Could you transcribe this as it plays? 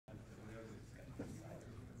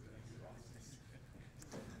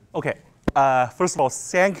Okay, first of all,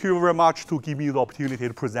 thank you very much to give me the opportunity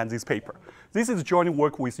to present this paper. This is joint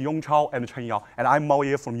work with Yong, Chao, and Chen, and I'm Mao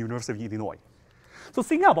Ye from University of Illinois. So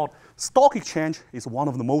thinking about stock exchange is one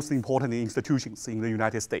of the most important institutions in the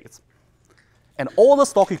United States. And all the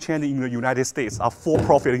stock exchange in the United States are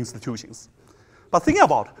for-profit institutions. But thinking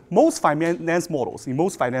about most finance models,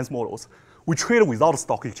 we trade without a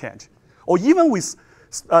stock exchange. Or even with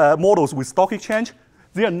models with stock exchange,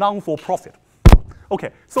 they are non-for-profit.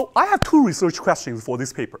 Okay, so I have two research questions for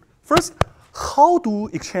this paper. First, how do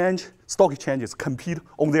stock exchanges compete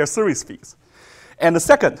on their service fees? And the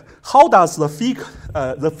second, how does the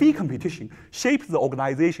fee competition shape the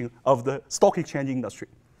organization of the stock exchange industry?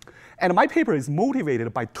 And my paper is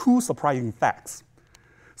motivated by two surprising facts.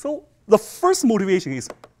 So the first motivation is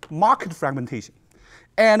market fragmentation.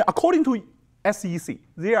 And according to SEC,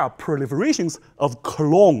 there are proliferations of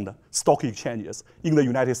cloned stock exchanges in the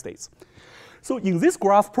United States. So in this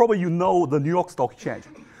graph, probably you know the New York Stock Exchange.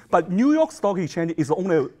 But New York Stock Exchange is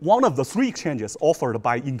only one of the 3 exchanges offered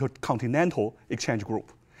by Intercontinental Exchange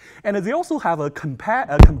Group. And they also have a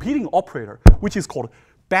competing operator, which is called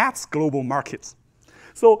BATS Global Markets.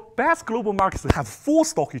 So BATS Global Markets have 4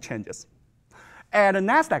 stock exchanges. And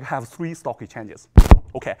NASDAQ have 3 stock exchanges.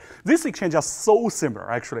 Okay, these exchanges are so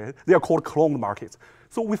similar, actually. They are called cloned markets.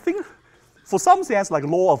 So we think, for some sense, like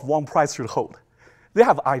law of one price should hold. They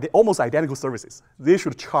have almost identical services. They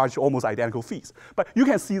should charge almost identical fees. But you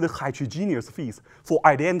can see the heterogeneous fees for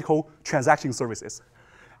identical transaction services.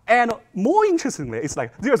 And more interestingly, it's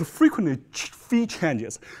like there's frequently fee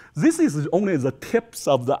changes. This is only the tips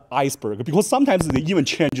of the iceberg, because sometimes they even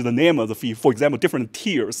change the name of the fee, for example, different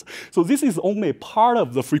tiers. So this is only part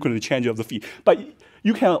of the frequent change of the fee. But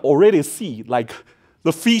you can already see like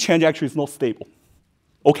the fee change actually is not stable.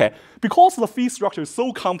 Okay, because the fee structure is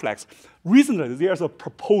so complex, recently there's a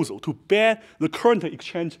proposal to ban the current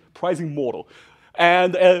exchange pricing model.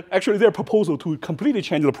 And actually there's a proposal to completely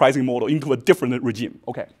change the pricing model into a different regime.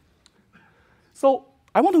 Okay. So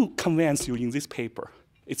I want to convince you in this paper,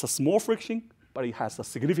 it's a small friction, but it has a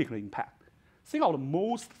significant impact. Think of the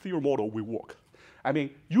most theory model we work. I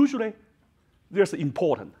mean, usually there's an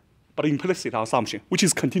important but implicit assumption, which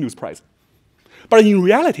is continuous pricing. But in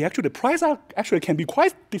reality, actually, the price actually can be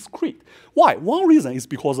quite discrete. Why? One reason is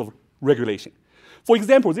because of regulation. For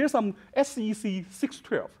example, there's some SEC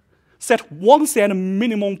 612 set 1 cent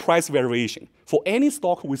minimum price variation for any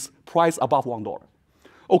stock with price above $1.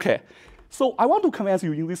 Okay, so I want to convince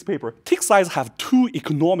you in this paper, tick size have 2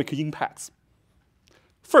 economic impacts.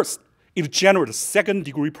 First, it generates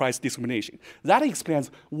second-degree price discrimination. That explains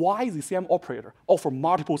why the same operator offers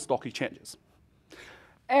multiple stock exchanges.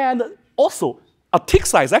 And also, a tick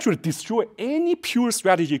size actually destroys any pure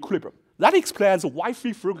strategy equilibrium. That explains why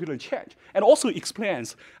fee frequently change, and also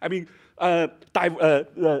explains, I mean,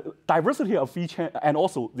 diversity of fee change, and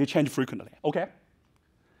also they change frequently. Okay.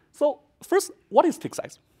 So first, what is tick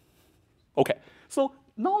size? Okay. So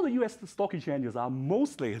now the U.S. stock exchanges are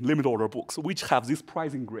mostly limit order books, which have this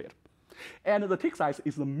pricing grid, and the tick size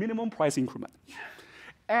is the minimum price increment.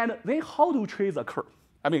 And then how do trades occur?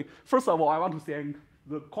 I mean, first of all, I want to thank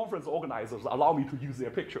the conference organizers allow me to use their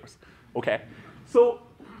pictures. Okay, so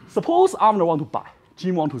suppose Amner want to buy,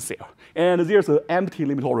 Jim want to sell, and there's an empty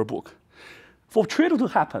limit order book. For trade to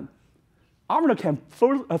happen, Amner can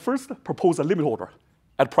first propose a limit order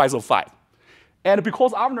at price of 5. And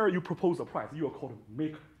because Amner, you propose a price, you are called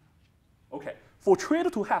maker. Okay, for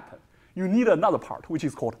trade to happen, you need another part, which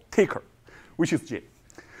is called taker, which is J.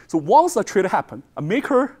 So once a trade happens, a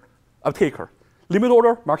maker, a taker, limit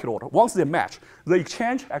order, market order. Once they match, the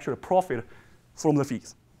exchange actually profit from the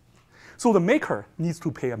fees. So the maker needs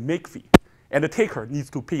to pay a make fee, and the taker needs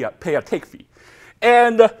to pay a take fee.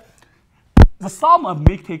 And the sum of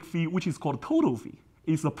make-take fee, which is called total fee,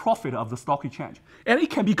 is the profit of the stock exchange. And it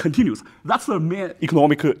can be continuous. That's the main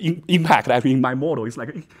economic impact actually in my model. It's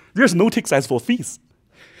like there's no tick size for fees.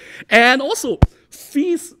 And also,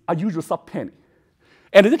 fees are usually sub-penny.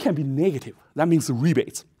 And they can be negative. That means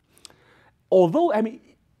rebates. Although, I mean,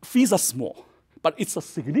 fees are small, but it's a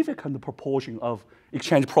significant proportion of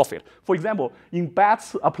exchange profit. For example, in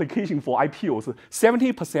BATS application for IPOs,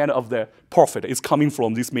 70% of the profit is coming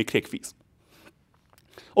from these make-take fees.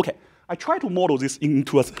 Okay, I try to model this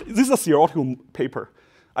into this is a theoretical paper.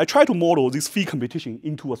 I try to model this fee competition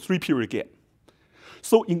into a 3-period game.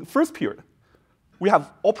 So in first period, we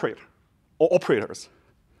have operator or operators.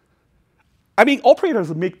 I mean,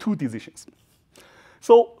 operators make 2 decisions.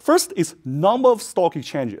 So first is number of stock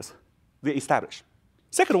exchanges they establish.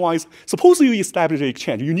 Second one is, suppose you establish an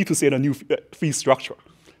exchange, you need to set a new fee structure.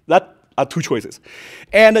 That are 2 choices.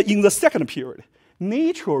 And in the second period,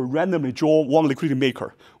 nature randomly draw one liquidity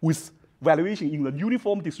maker with valuation in the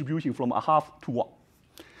uniform distribution from 0.5 to 1.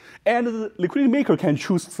 And the liquidity maker can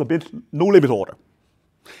choose to submit no limit order.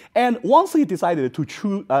 And once he decided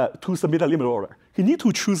to submit a limit order, he needs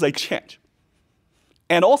to choose the exchange.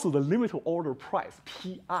 And also the limit order price,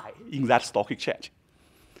 PI, in that stock exchange.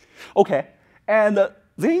 Okay, and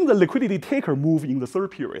then the liquidity taker move in the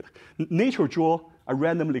third period. Nature draw a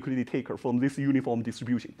random liquidity taker from this uniform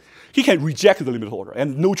distribution. He can reject the limit order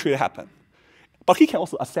and no trade happen. But he can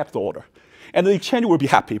also accept the order. And the exchange will be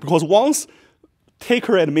happy because once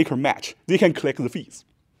taker and maker match, they can collect the fees.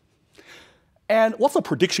 And what's the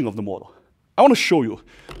prediction of the model? I want to show you.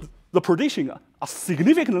 The prediction are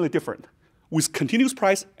significantly different with continuous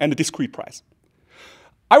price and the discrete price.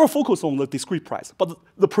 I will focus on the discrete price, but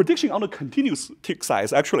the prediction on the continuous tick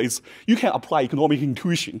size actually is you can apply economic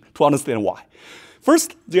intuition to understand why.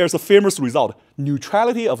 First, there's a famous result,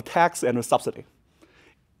 neutrality of tax and subsidy.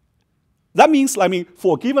 That means,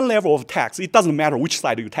 for a given level of tax, it doesn't matter which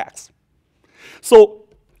side you tax. So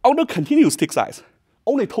on the continuous tick size,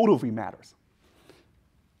 only total fee matters.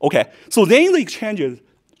 Okay, so then the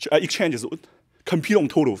exchanges compete on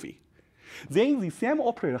total fee. Then the same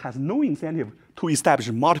operator has no incentive to establish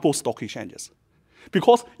multiple stock exchanges.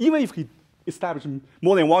 Because even if he establishes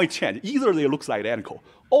more than one exchange, either they look identical,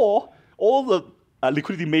 or all the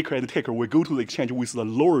liquidity maker and taker will go to the exchange with the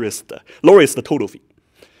lowest total fee.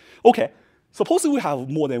 Okay, suppose we have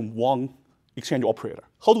more than one exchange operator.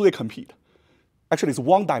 How do they compete? Actually, it's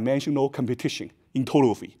one-dimensional competition in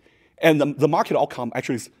total fee. And the market outcome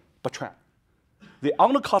actually is Bertrand. They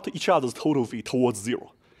undercut each other's total fee towards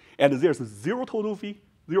zero. And there's zero total fee,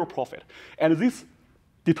 zero profit. And this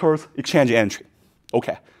deters exchange entry.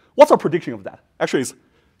 Okay, what's our prediction of that? Actually, it's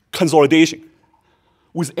consolidation.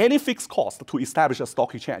 With any fixed cost to establish a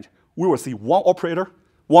stock exchange, we will see one operator,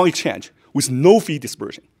 one exchange with no fee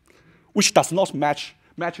dispersion, which does not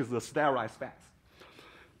matches the standardized facts.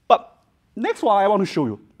 But next one I want to show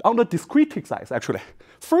you, on the discrete tick size, actually.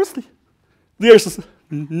 First, there's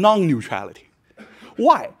non-neutrality.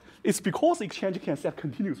 Why? It's because the exchange can set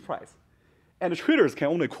continuous price, and the traders can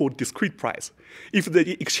only quote discrete price. If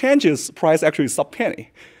the exchange's price actually is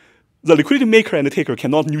sub-penny, the liquidity maker and the taker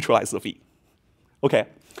cannot neutralize the fee. Okay,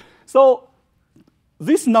 so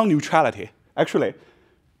this non-neutrality actually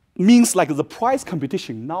means like the price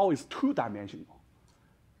competition now is two-dimensional.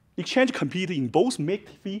 Exchange compete in both make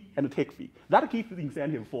fee and take fee. That gives the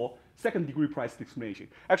incentive for second-degree price discrimination.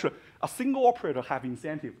 Actually, a single operator have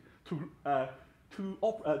incentive to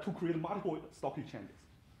create multiple stock exchanges.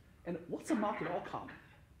 And what's the market outcome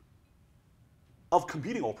of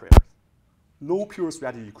competing operators? No pure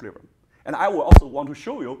strategy equilibrium. And I will also want to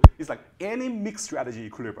show you is like any mixed strategy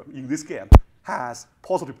equilibrium in this game has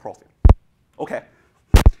positive profit. Okay.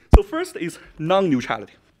 So first is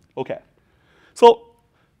non-neutrality. Okay. So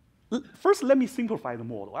first, let me simplify the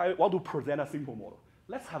model. I want to present a simple model.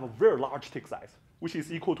 Let's have a very large tick size, which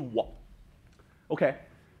is equal to 1. Okay.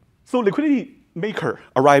 So liquidity maker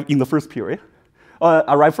arrived in the first period,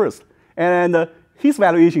 arrived first, and his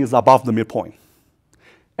valuation is above the midpoint.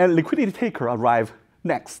 And liquidity taker arrived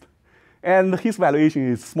next, and his valuation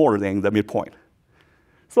is smaller than the midpoint.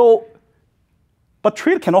 So, but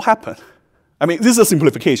trade cannot happen. I mean, this is a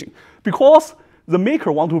simplification. Because the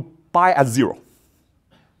maker want to buy at 0,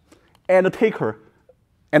 and the taker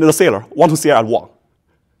and the seller want to sell at 1.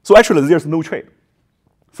 So actually, there's no trade.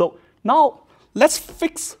 So now, let's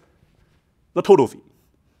fix the total fee.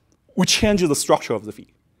 We change the structure of the fee.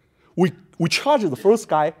 We charge the first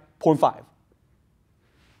guy 0.5.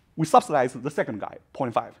 We subsidize the second guy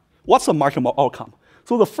 0.5. What's the market outcome?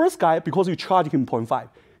 So the first guy, because you charge him 0.5,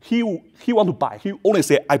 he want to buy. He only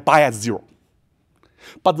say, I buy at 0.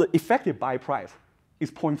 But the effective buy price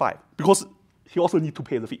is 0.5 because he also need to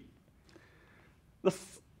pay the fee.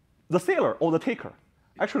 The seller or the taker,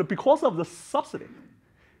 actually because of the subsidy,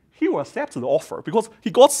 he will accept the offer because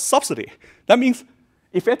he got subsidy. That means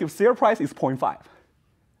effective sale price is 0.5.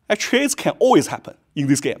 And trades can always happen in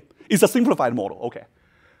this game. It's a simplified model, okay.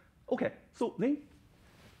 Okay, so then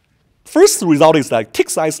first result is that tick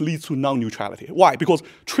size leads to non-neutrality. Why? Because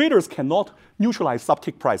traders cannot neutralize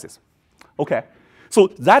sub-tick prices. Okay, so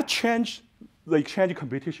that changed the exchange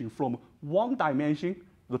competition from one dimension,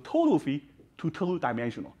 the total fee, to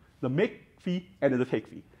two-dimensional, the make fee and the take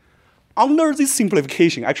fee. Under this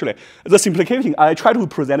simplification, actually, the simplification, I try to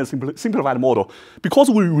present a simplified model. Because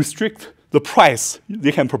we restrict the price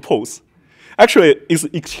they can propose, actually, it's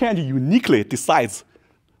exchange uniquely decides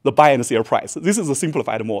the buy and sell price. This is a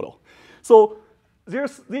simplified model. So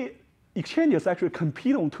there's the exchanges actually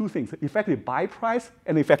compete on two things, effective buy price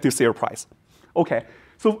and effective sale price. Okay,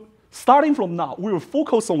 so starting from now, we will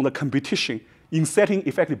focus on the competition in setting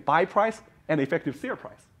effective buy price and effective sale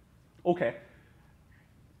price. Okay.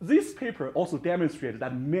 This paper also demonstrated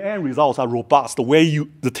that main results are robust where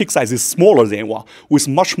the tick size is smaller than one with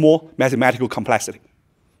much more mathematical complexity.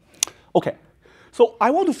 Okay, so I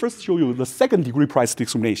want to first show you the second degree price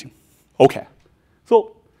discrimination. Okay,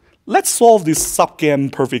 so let's solve this sub-game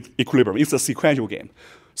perfect equilibrium. It's a sequential game.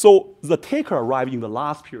 So the taker arrived in the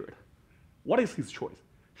last period. What is his choice?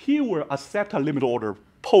 He will accept a limit order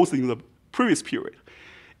posed in the previous period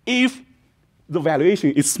if the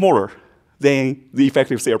valuation is smaller than the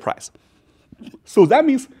effective sale price. So that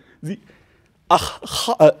means a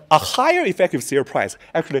higher effective sale price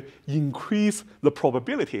actually increase the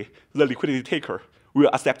probability the liquidity taker will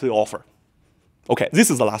accept the offer. Okay, this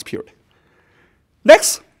is the last period.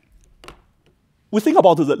 Next, we think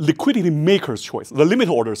about the liquidity maker's choice, the limit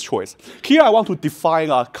order's choice. Here I want to define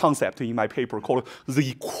a concept in my paper called the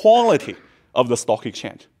equality of the stock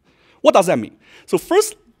exchange. What does that mean? So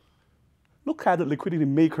first, look at the liquidity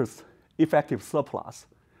maker's effective surplus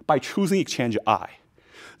by choosing exchange I.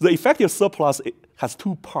 The effective surplus has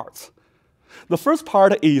two parts. The first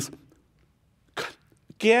part is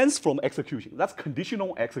gains from execution. That's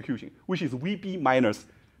conditional execution, which is VB minus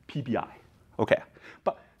PBI. Okay,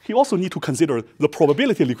 but he also needs to consider the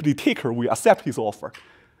probability liquidity taker will accept his offer.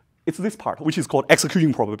 It's this part, which is called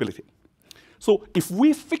execution probability. So if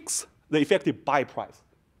we fix the effective buy price,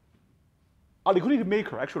 a liquidity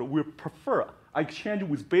maker actually will prefer an exchange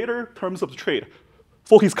with better terms of the trade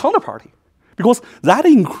for his counterparty, because that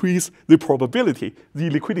increases the probability the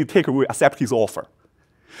liquidity taker will accept his offer.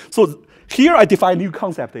 So here I define a new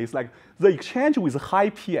concept. It's like the exchange with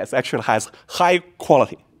high PS actually has high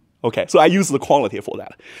quality. Okay, so I use the quality for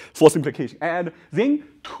that, for simplification. And then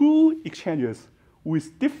two exchanges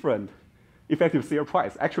with different effective sale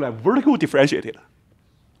price actually are vertically differentiated.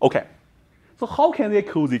 Okay. So how can they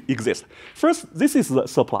coexist? First, this is the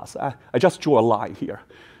surplus. I just draw a line here.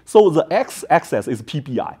 So the x-axis is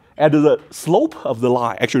PBI, and the slope of the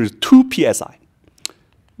line actually is 2 PSI.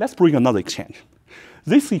 Let's bring another exchange.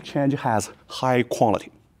 This exchange has high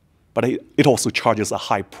quality, but it also charges a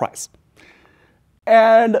high price.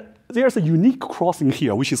 And there's a unique crossing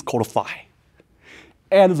here, which is called phi.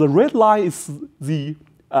 And the red line is the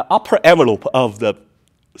upper envelope of the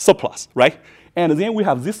surplus, right? And then we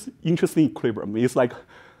have this interesting equilibrium. It's like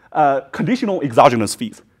conditional exogenous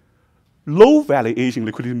fees. Low valuation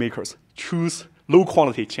liquidity makers choose low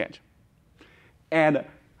quality exchange. And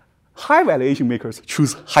high valuation makers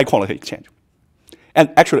choose high quality exchange.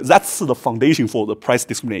 And actually, that's the foundation for the price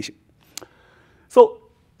discrimination. So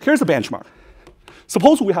here's a benchmark.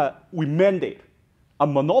 Suppose we mandate a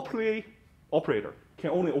monopoly operator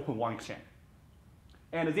can only open one exchange.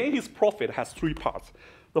 And then his profit has three parts.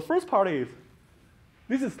 The first part is,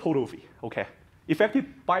 this is total fee, okay? Effective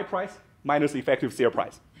buy price minus effective sale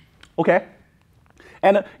price, okay?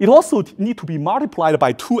 And it also needs to be multiplied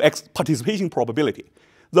by 2x participation probability.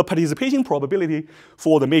 The participation probability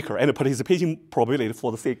for the maker and the participation probability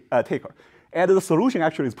for the taker. And the solution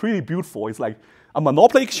actually is pretty beautiful. It's like a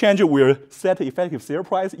monopoly exchange will set the effective sale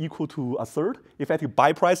price equal to a third, effective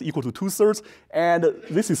buy price equal to 2/3, and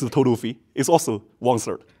this is the total fee. It's also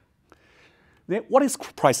 1/3. Then what is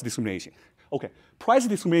price discrimination? Okay, price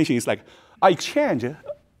discrimination is like an exchange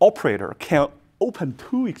operator can open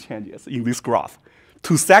two exchanges in this graph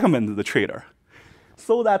to segment the trader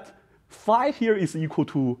so that phi here is equal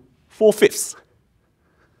to 4/5.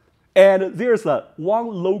 And there's one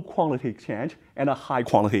low quality exchange and a high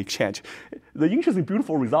quality exchange. The interesting,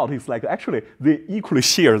 beautiful result is like actually they equally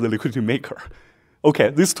share the liquidity maker.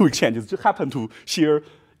 Okay, these two exchanges just happen to share,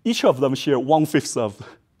 each of them share 1/5 of.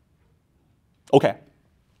 Okay.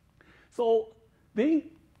 So then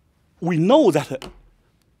we know that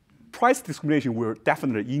price discrimination will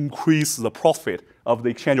definitely increase the profit of the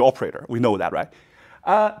exchange operator. We know that, right?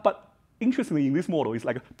 But interestingly, in this model, it's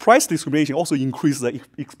like price discrimination also increases the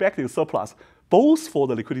expected surplus, both for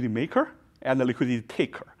the liquidity maker and the liquidity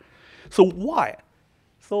taker. So why?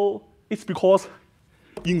 So it's because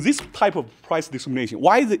in this type of price discrimination,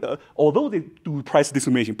 although they do price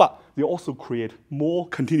discrimination, but they also create more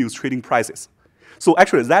continuous trading prices. So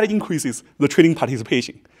actually, that increases the trading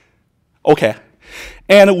participation. Okay.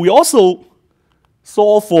 And we also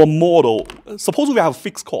solve for a model. Suppose we have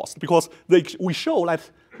fixed cost, because we show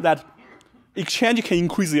that exchange can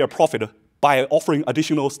increase their profit by offering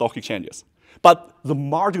additional stock exchanges. But the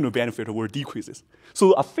marginal benefit will decrease.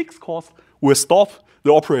 So a fixed cost will stop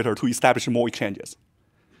the operator to establish more exchanges.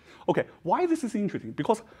 Okay, why this is interesting?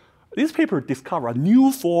 Because this paper discovered a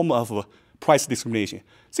new form of price discrimination.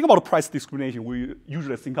 Think about price discrimination. We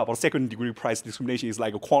usually think about second-degree price discrimination is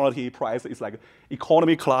like a quality price. It's like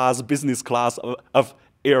economy class, business class of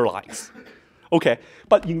airlines. Okay,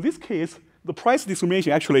 but in this case, the price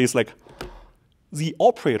discrimination actually is like the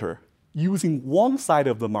operator using one side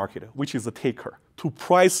of the market, which is the taker, to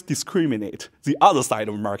price discriminate the other side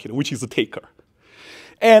of the market, which is the taker.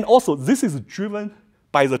 And also, this is driven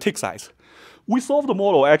by the tick size. We solve the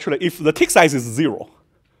model actually, if the tick size is 0,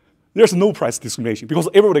 there's no price discrimination because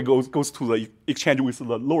everybody goes to the exchange with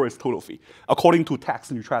the lowest total fee, according to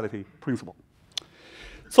tax neutrality principle.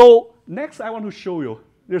 So next I want to show you,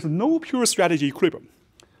 there's no pure strategy equilibrium.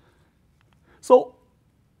 So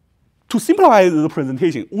to simplify the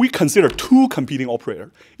presentation, we consider 2 competing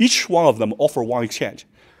operators. Each one of them offer one exchange.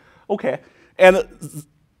 Okay, and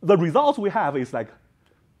the results we have is like,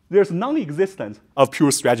 there's non-existence of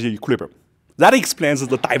pure strategy equilibrium. That explains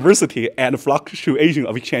the diversity and fluctuation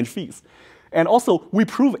of exchange fees. And also, we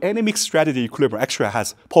prove any mixed strategy equilibrium actually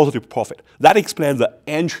has positive profit. That explains the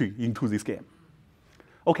entry into this game.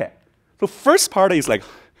 Okay, so first part is like,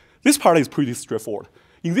 this part is pretty straightforward.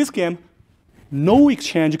 In this game, no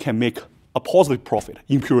exchange can make a positive profit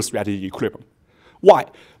in pure strategy equilibrium. Why?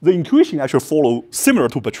 The intuition actually follows similar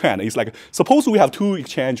to Bertrand. It's like, suppose we have 2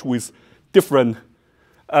 exchanges with different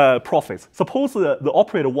profits. Suppose the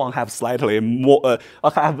operator 1 have slightly more,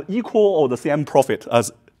 have equal or the same profit as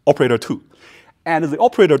operator 2. And the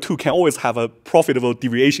operator 2 can always have a profitable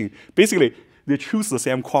deviation. Basically, they choose the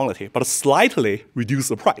same quantity, but slightly reduce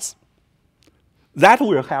the price. That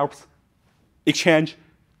will help exchange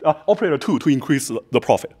operator 2 to increase the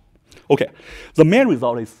profit. Okay, the main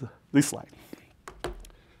result is this slide.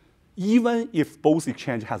 Even if both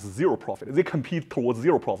exchange has 0 profit, they compete towards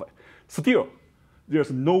 0 profit, still,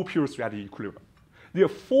 there's no pure strategy equilibrium. There are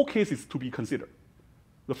 4 cases to be considered.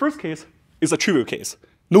 The first case is a trivial case,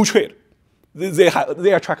 no trade.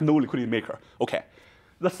 They attract no liquidity maker. Okay.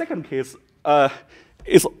 The second case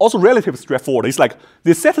is also relatively straightforward. It's like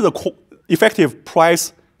they set the effective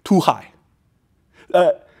price too high.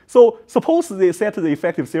 So suppose they set the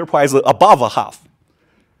effective sale price above a half.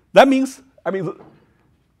 That means,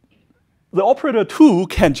 the operator 2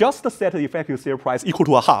 can just set the effective sale price equal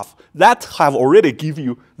to a half. That have already give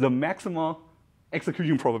you the maximum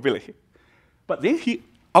execution probability. But then he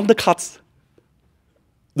undercuts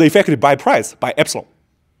the effective buy price by epsilon.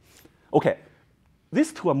 Okay,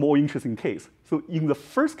 this to a more interesting case. So in the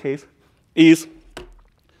first case is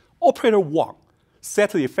operator 1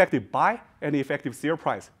 set the effective buy and the effective sale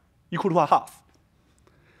price equal to a half.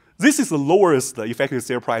 This is the lowest effective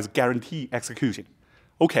sale price guarantee execution.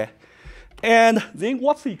 Okay. And then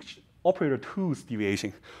what's the operator 2's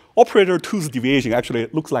deviation? Operator 2's deviation actually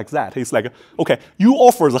looks like that. It's like, okay, you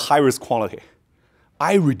offer the high-risk quantity.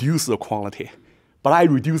 I reduce the quantity, but I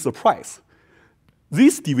reduce the price.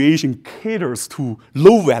 This deviation caters to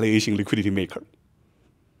low valuation liquidity maker.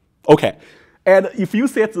 Okay, and if you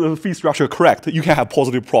set the fee structure correct, you can have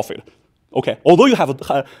positive profit. Okay, although you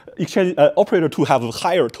have exchange operator 2 have a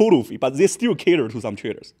higher total fee, but they still cater to some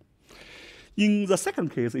traders. In the second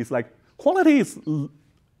case, it's like quality is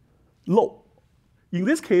low. In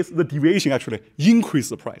this case, the deviation actually increase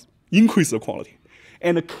the price, increase the quality,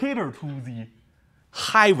 and cater to the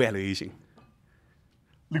high valuation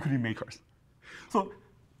liquidity makers.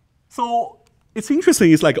 So it's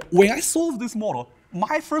interesting. It's like when I solve this model,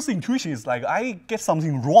 my first intuition is like I get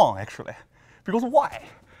something wrong actually, because why?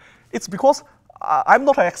 It's because I'm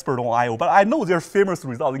not an expert on IO, but I know their famous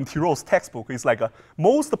result in Tirol's textbook is like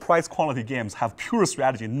most price quality games have pure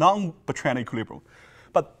strategy, non-Bertrand equilibrium.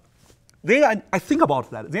 But then I think about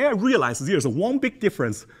that. Then I realize there's one big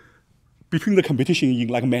difference between the competition in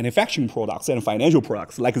like manufacturing products and financial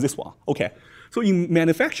products like this one. Okay, so in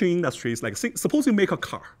manufacturing industries, like suppose you make a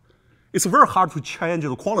car. It's very hard to change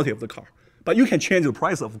the quality of the car, but you can change the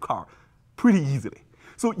price of the car pretty easily.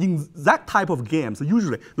 So in that type of games,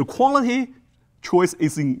 usually the quality choice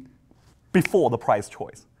is in before the price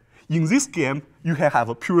choice. In this game, you can have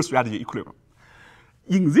a pure strategy equilibrium.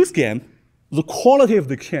 In this game, the quality of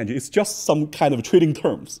the exchange is just some kind of trading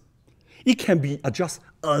terms. It can be adjusted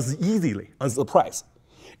as easily as the price.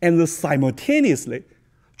 And the simultaneously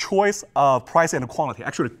choice of price and quality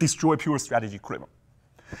actually destroy pure strategy equilibrium.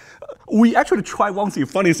 We actually try one thing.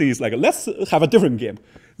 Funny thing is like, let's have a different game.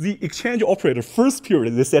 The exchange operator first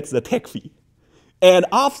period, they set the take fee. And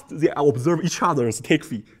after they observe each other's take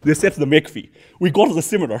fee, they set the make fee. We got the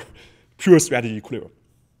similar pure strategy equilibrium.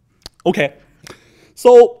 Okay,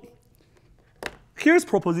 so here's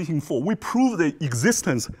proposition 4. We prove the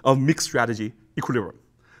existence of mixed strategy equilibrium.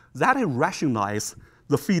 That rationalizes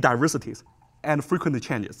the fee diversities and frequent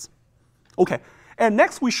changes. Okay, and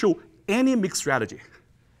next we show any mixed strategy,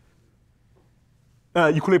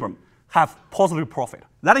 equilibrium, have positive profit.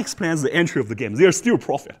 That explains the entry of the game. There's still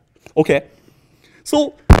profit. Okay?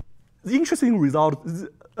 So the interesting result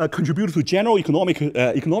contributed to general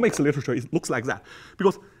economics literature. It looks like that.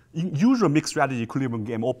 Because in usual mixed strategy equilibrium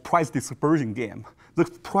game or price dispersion game, the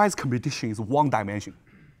price competition is one dimension.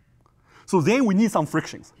 So then we need some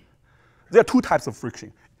frictions. There are two types of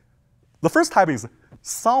friction. The first type is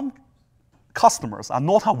some customers are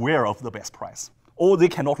not aware of the best price, or they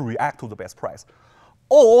cannot react to the best price.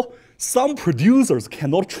 Or some producers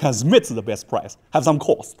cannot transmit the best price, have some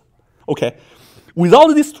cost. Okay?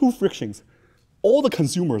 Without these two frictions, all the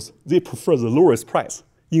consumers, they prefer the lowest price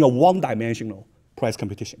in a one-dimensional price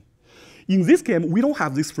competition. In this game, we don't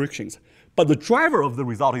have these frictions, but the driver of the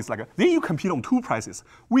result is like, then you compete on two prices.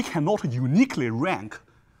 We cannot uniquely rank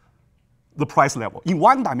the price level. In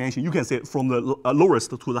one dimension, you can say from the lowest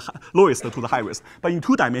to the highest, but in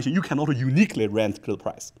two dimensions, you cannot uniquely rank the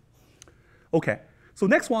price. Okay, so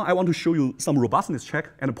next one, I want to show you some robustness check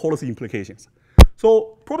and policy implications.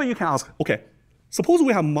 So probably you can ask, okay, suppose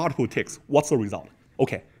we have multiple ticks, what's the result?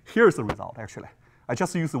 Okay, here's the result, actually. I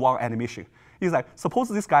just used one animation. It's like, suppose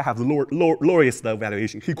this guy has the lowest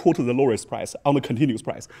valuation. He quoted the lowest price on the continuous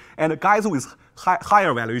price. And the guys with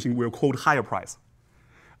higher valuation will quote higher price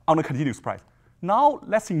on the continuous price. Now,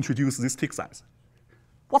 let's introduce this tick size.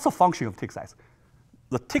 What's the function of tick size?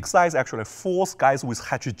 The tick size actually forces guys with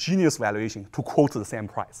heterogeneous valuation to quote the same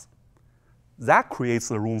price. That creates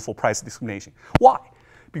the room for price discrimination. Why?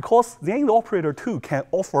 Because then the operator too can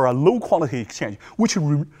offer a low quantity exchange, which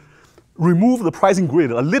remove the pricing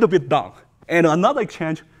grid a little bit down. And another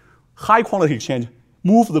exchange, high quantity exchange,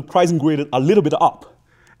 move the pricing grid a little bit up.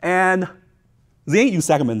 And then you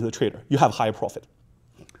segment the trader. You have higher profit.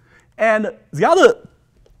 And the other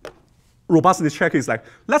robustness check is like,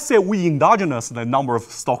 let's say we endogenous the number of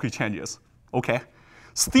stock exchanges, okay?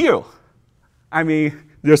 Still, I mean,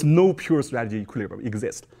 there's no pure strategy equilibrium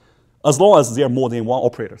exist, as long as there are more than one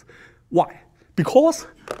operators. Why? Because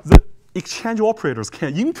the exchange operators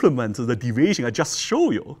can implement the deviation I just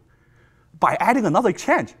showed you by adding another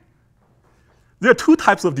exchange. There are two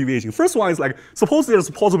types of deviation. First one is like, suppose there's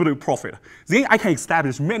a possibility of profit. Then I can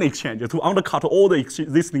establish many exchanges to undercut all the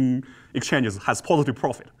existing exchanges has positive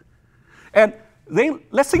profit. And then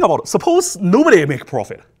let's think about it. Suppose nobody make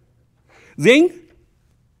profit. Then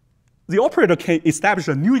the operator can establish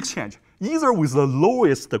a new exchange, either with the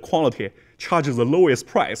lowest quantity charges the lowest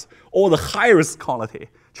price, or the highest quantity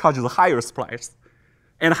charges the highest price,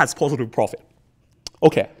 and has positive profit.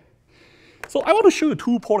 Okay. So I want to show you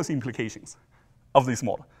two policy implications of this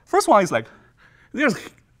model. First one is like, there's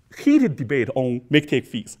heated debate on make-take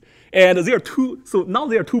fees. And there are two, so now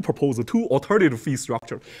there are two proposals, two alternative fee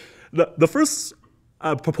structure. The first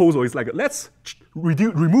proposal is like, let's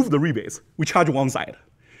remove the rebates. We charge one side.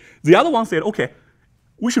 The other one said, okay,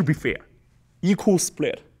 we should be fair, equal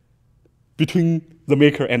split between the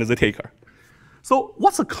maker and the taker. So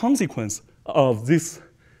what's the consequence of these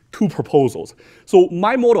two proposals? So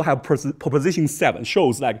my model have proposition 7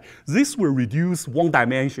 shows like this will reduce one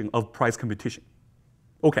dimension of price competition.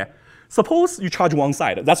 Okay, suppose you charge one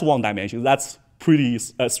side, that's one dimension, that's pretty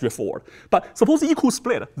straightforward. But suppose equal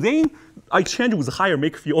split, then I exchange with higher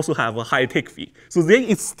make fee also have a higher take fee. So then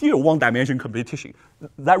it's still one dimension competition.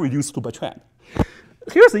 That reduces to by trend.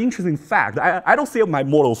 Here's the interesting fact. I don't say my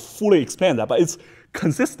model fully explains that, but it's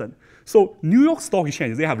consistent. So New York Stock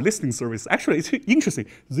Exchange, they have listing service. Actually, it's interesting.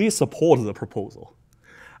 They support the proposal.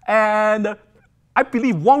 And I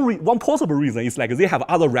believe one possible reason is like they have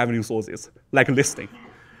other revenue sources, like listing.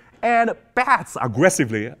 And bats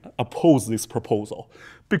aggressively oppose this proposal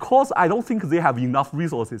because I don't think they have enough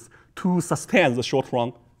resources to sustain the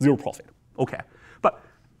short-run zero profit. Okay, but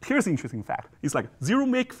here's the interesting fact. It's like zero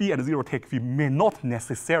make fee and zero take fee may not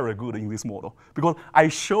necessarily good in this model because I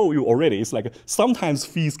show you already, it's like sometimes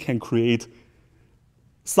fees can create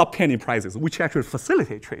sub-penny prices, which actually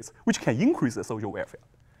facilitate trades, which can increase the social welfare.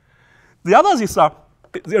 The other is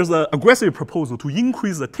there's an aggressive proposal to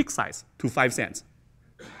increase the tick size to 5 cents.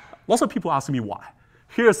 Lots of people ask me why.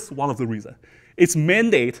 Here's one of the reasons. It's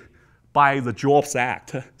mandated by the Jobs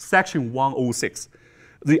Act, Section 106.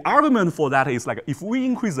 The argument for that is like, if we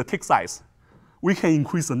increase the tick size, we can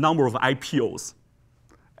increase the number of IPOs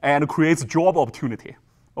and creates job opportunity.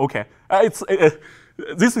 Okay,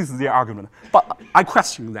 this is their argument. But I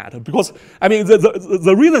question that because, I mean,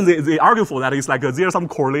 the reason they argue for that is like there's some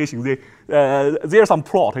correlation. There's some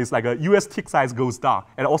plot. It's like US tick size goes down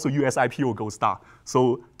and also US IPO goes down.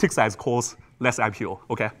 So tick size causes less IPO,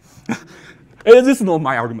 okay? This is not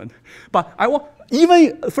my argument. But I want,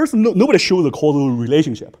 even, first, nobody showed the causal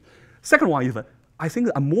relationship. Second one is, I think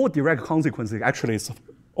a more direct consequence actually is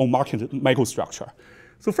on market microstructure.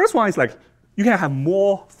 So first one is like, you can have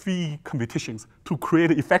more fee competitions to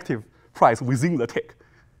create effective price within the tick.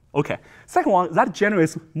 Okay. Second one, that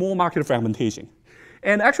generates more market fragmentation.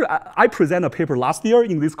 And actually, I presented a paper last year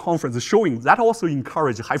in this conference showing that also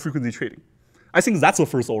encourages high-frequency trading. I think that's the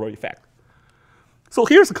first-order effect. So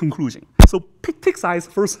here's the conclusion. So tick size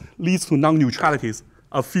first leads to non-neutralities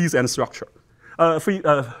of fees and structure,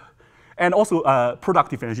 and also product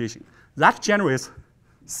differentiation. That generates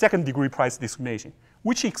second-degree price discrimination,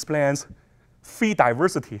 which explains fee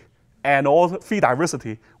diversity and also fee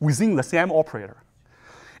diversity within the same operator.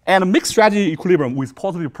 And mixed strategy equilibrium with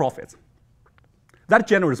positive profits. That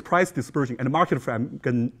generates price dispersion and market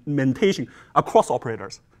fragmentation across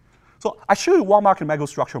operators. So I show you one market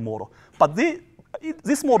microstructure model, but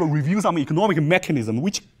this model reviews some economic mechanism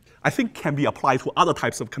which I think can be applied to other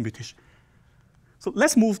types of competition. So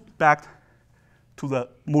let's move back to the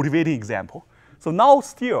motivating example. So now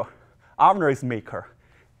still, Avner is maker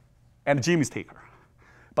and Jim is taker.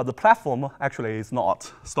 But the platform actually is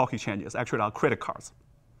not stock exchanges, actually are credit cards.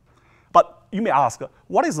 But you may ask,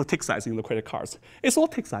 what is the tick size in the credit cards? It's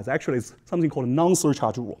not tick size. Actually, it's something called a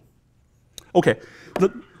non-surcharge rule. OK,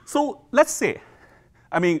 so let's say,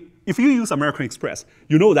 I mean, if you use American Express,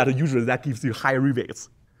 you know that usually that gives you higher rebates,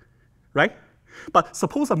 right? But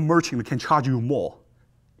suppose a merchant can charge you more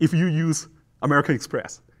if you use American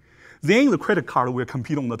Express. Then the credit card will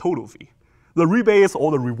compete on the total fee. The rebates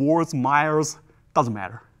or the rewards, miles, doesn't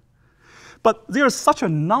matter. But there's such a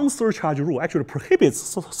non-surcharge rule, actually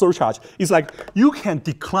prohibits surcharge. It's like you can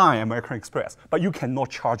decline American Express, but you cannot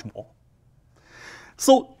charge more.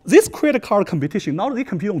 So this credit card competition, now they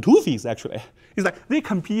compete on two fees, actually. It's like they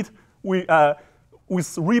compete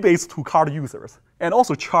with rebates to card users and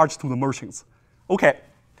also charge to the merchants. OK,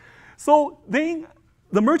 so then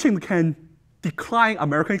the merchant can decline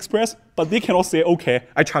American Express, but they cannot say, OK,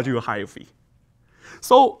 I charge you a higher fee.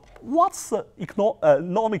 So what's the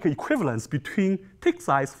economic equivalence between tick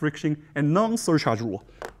size friction and non-surcharge rule?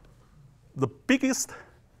 The biggest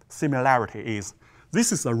similarity is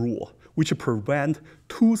this is a rule which prevents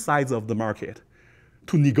two sides of the market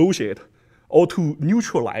to negotiate or to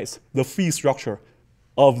neutralize the fee structure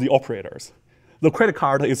of the operators. The credit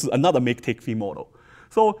card is another make-take fee model.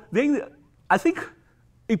 So then I think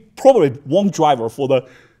it probably one driver for the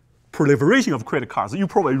proliferation of credit cards. You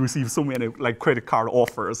probably receive so many like credit card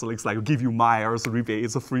offers, like give you miles,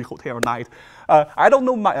 rebates, a free hotel night. I don't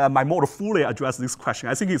know my model fully address this question.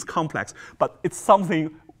 I think it's complex, but it's something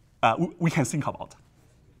we can think about.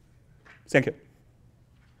 Thank you.